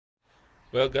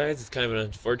Well, guys, it's kind of an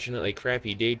unfortunately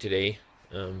crappy day today.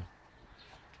 Um,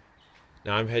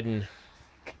 Now I'm heading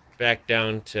back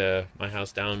down to my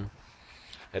house down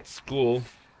at school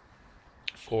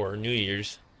for New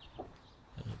Year's,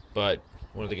 but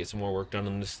wanted to get some more work done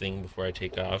on this thing before I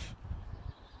take off.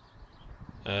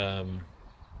 Um,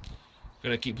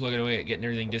 Gonna keep plugging away at getting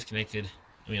everything disconnected.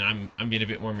 I mean, I'm being a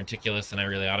bit more meticulous than I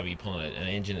really ought to be pulling an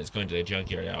engine that's going to the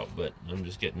junkyard out, but I'm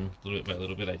just getting a little bit by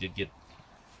little bit. I did get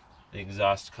the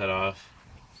exhaust cut off,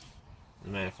 the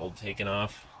manifold taken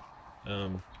off.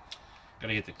 Um,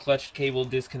 Gotta get the clutch cable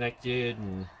disconnected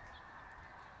and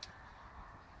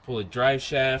pull the drive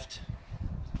shaft,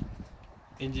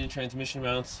 engine and transmission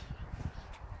mounts.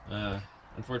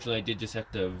 Unfortunately, I did just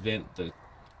have to vent the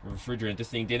refrigerant. This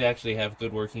thing did actually have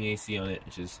good working AC on it,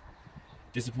 which is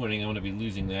disappointing. I want to be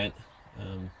losing that,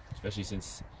 especially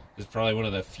since this is probably one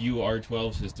of the few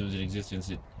R12 systems in existence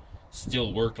that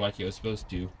still worked like it was supposed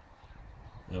to,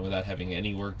 without having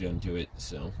any work done to it.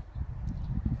 So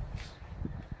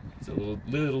it's a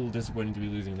little disappointing to be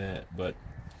losing that, but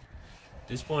at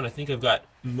this point, I think I've got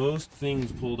most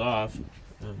things pulled off.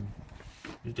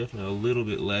 There's definitely a little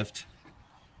bit left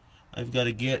I've got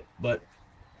to get, but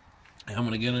I'm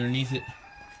going to get underneath it,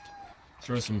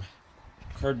 throw some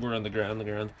cardboard on the ground. The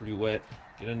ground's pretty wet.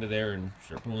 Get under there and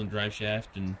start pulling the drive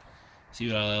shaft and see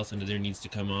what all else under there needs to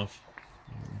come off.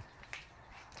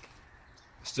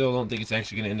 Still don't think it's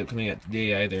actually going to end up coming out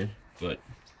today either, but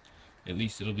at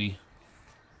least it'll be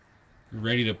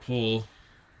ready to pull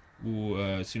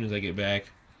as soon as I get back.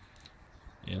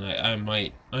 And I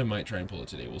might try and pull it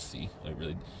today. We'll see.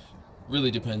 It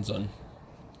really depends on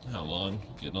how long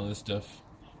getting all this stuff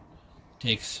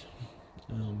takes.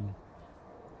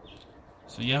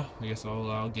 So yeah, I guess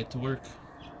I'll get to work.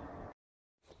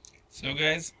 So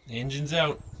guys, the engine's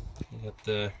out. I got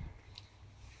the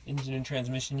engine and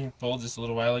transmission here pulled just a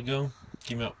little while ago.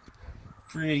 Came out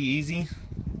pretty easy.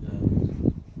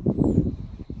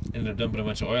 Ended up dumping a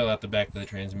bunch of oil out the back of the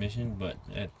transmission, but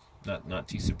not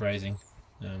too surprising.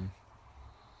 Got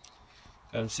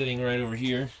them sitting right over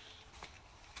here.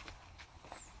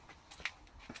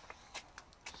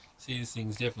 See, this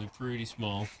thing's definitely pretty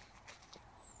small.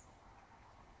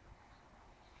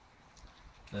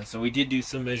 So we did do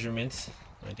some measurements.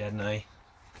 My dad and I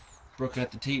broke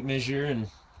out the tape measure and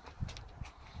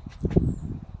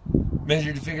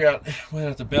measured to figure out whether or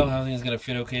not the bell housing is going to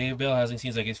fit okay. The bell housing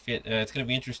seems like it's fit. It's going to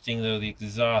be interesting though. The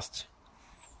exhaust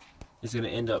is going to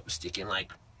end up sticking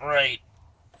like right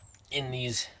in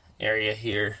these area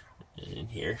here and in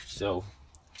here. So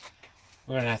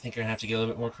I think we're gonna have to get a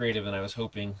little bit more creative than I was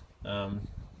hoping.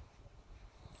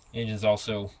 Engine's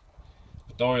also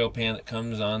with the oil pan that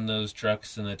comes on those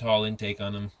trucks and the tall intake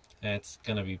on them. That's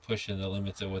gonna be pushing the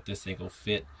limits of what this thing will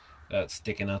fit without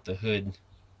sticking out the hood.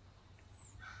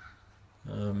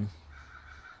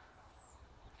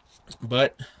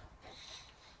 But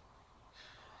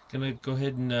gonna go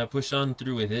ahead and push on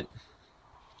through with it.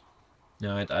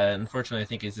 Now, unfortunately, I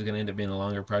think this is gonna end up being a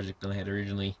longer project than I had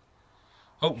originally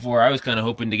hoped for. I was kind of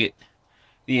hoping to get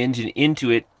the engine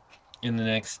into it in the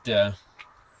next 2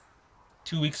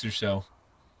 weeks or so.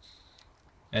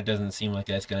 That doesn't seem like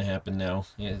that's going to happen now.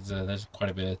 There's quite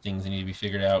a bit of things that need to be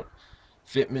figured out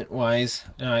fitment wise.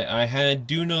 I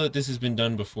do know that this has been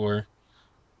done before.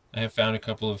 I have found a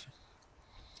couple of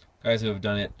guys who have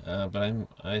done it, but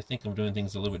I think I'm doing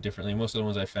things a little bit differently. Most of the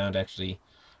ones I found actually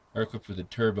are equipped with a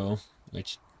turbo,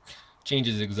 which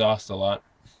changes exhaust a lot,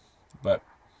 but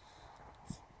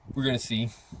we're gonna see.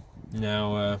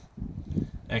 Now,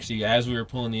 actually, as we were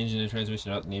pulling the engine and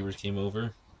transmission out, the neighbors came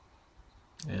over,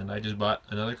 and I just bought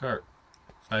another cart,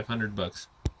 $500.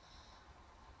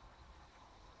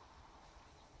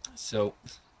 So,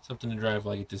 something to drive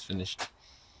while I get this finished.